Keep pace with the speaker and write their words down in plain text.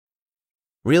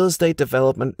Real estate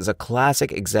development is a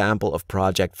classic example of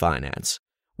project finance.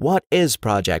 What is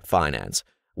project finance?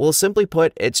 Well, simply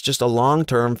put, it's just a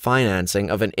long-term financing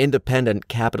of an independent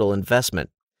capital investment.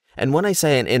 And when I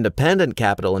say an independent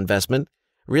capital investment,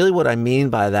 really what I mean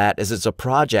by that is it's a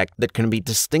project that can be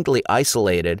distinctly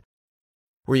isolated,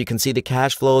 where you can see the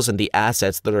cash flows and the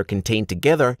assets that are contained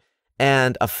together,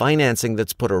 and a financing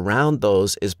that's put around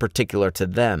those is particular to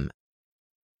them,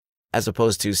 as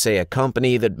opposed to, say, a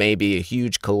company that may be a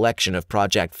huge collection of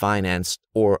project finance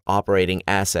or operating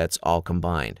assets all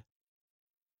combined.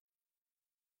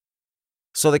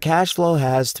 So the cash flow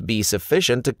has to be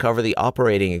sufficient to cover the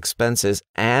operating expenses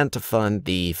and to fund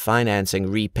the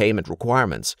financing repayment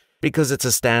requirements, because it's a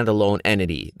standalone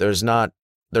entity. There's no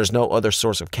other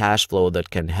source of cash flow that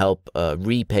can help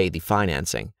repay the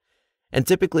financing. And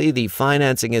typically the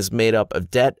financing is made up of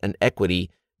debt and equity,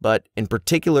 but in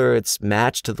particular, it's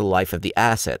matched to the life of the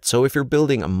asset. So if you're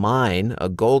building a mine, a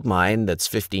gold mine that's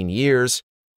 15 years,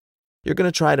 you're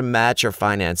going to try to match your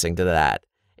financing to that.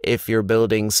 If you're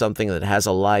building something that has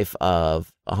a life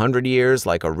of 100 years,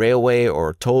 like a railway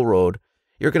or toll road,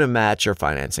 you're going to match your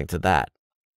financing to that.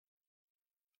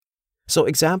 So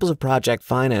examples of project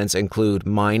finance include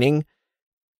mining,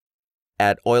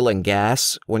 at oil and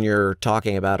gas, when you're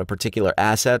talking about a particular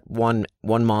asset, one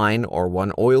mine or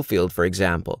one oil field, for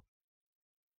example.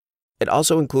 It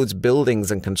also includes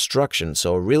buildings and construction,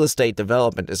 so real estate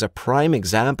development is a prime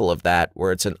example of that,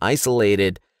 where it's an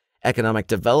isolated economic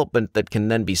development that can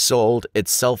then be sold,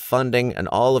 it's self-funding, and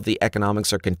all of the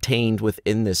economics are contained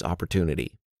within this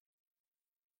opportunity.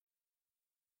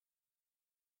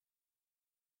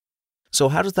 So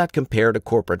how does that compare to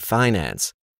corporate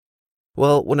finance?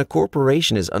 Well, when a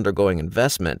corporation is undergoing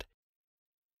investment,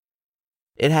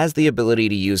 it has the ability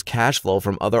to use cash flow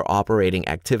from other operating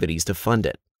activities to fund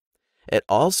it. It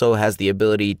also has the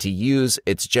ability to use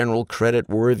its general credit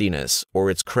worthiness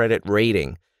or its credit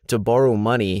rating to borrow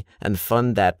money and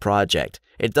fund that project.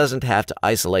 It doesn't have to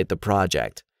isolate the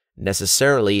project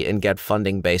necessarily and get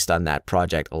funding based on that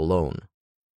project alone.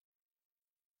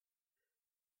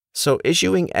 So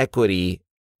issuing equity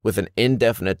with an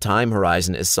indefinite time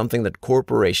horizon is something that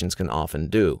corporations can often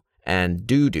do, and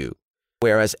do,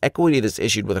 whereas equity that's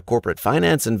issued with a corporate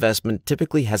finance investment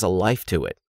typically has a life to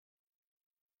it.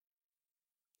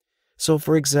 So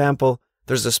for example,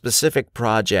 there's a specific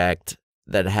project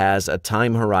that has a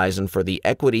time horizon for the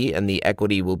equity, and the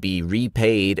equity will be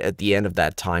repaid at the end of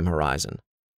that time horizon.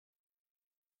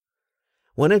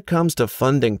 When it comes to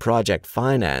funding project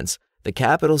finance, the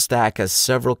capital stack has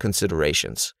several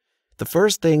considerations. The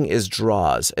first thing is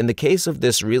draws. In the case of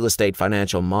this real estate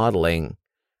financial modeling,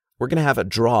 we're going to have a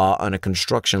draw on a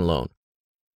construction loan.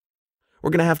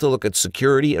 We're going to have to look at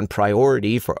security and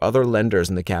priority for other lenders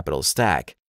in the capital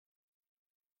stack.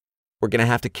 We're going to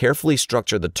have to carefully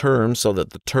structure the term so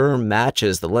that the term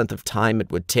matches the length of time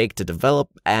it would take to develop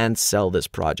and sell this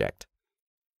project.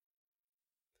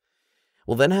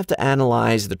 We'll then have to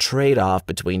analyze the trade-off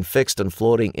between fixed and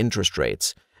floating interest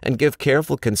rates and give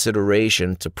careful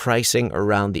consideration to pricing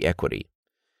around the equity.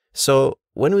 So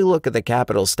when we look at the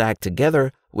capital stack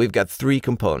together, we've got three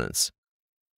components.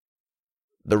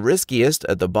 The riskiest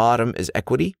at the bottom is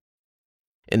equity.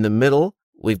 In the middle,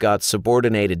 we've got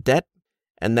subordinated debt.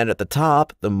 And then at the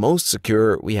top, the most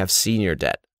secure, we have senior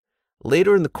debt.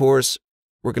 Later in the course,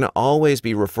 we're going to always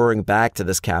be referring back to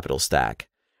this capital stack.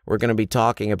 We're going to be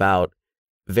talking about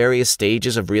various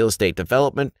stages of real estate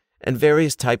development and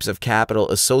various types of capital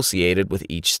associated with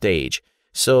each stage.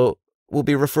 So we'll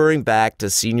be referring back to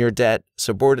senior debt,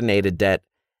 subordinated debt,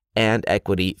 and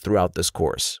equity throughout this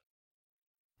course.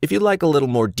 If you'd like a little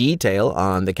more detail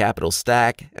on the capital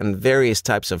stack and various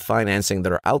types of financing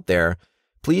that are out there,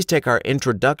 please take our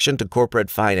Introduction to Corporate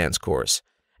Finance course.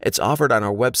 It's offered on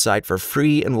our website for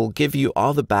free and will give you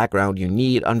all the background you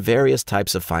need on various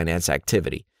types of finance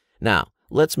activity. Now,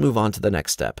 let's move on to the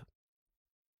next step.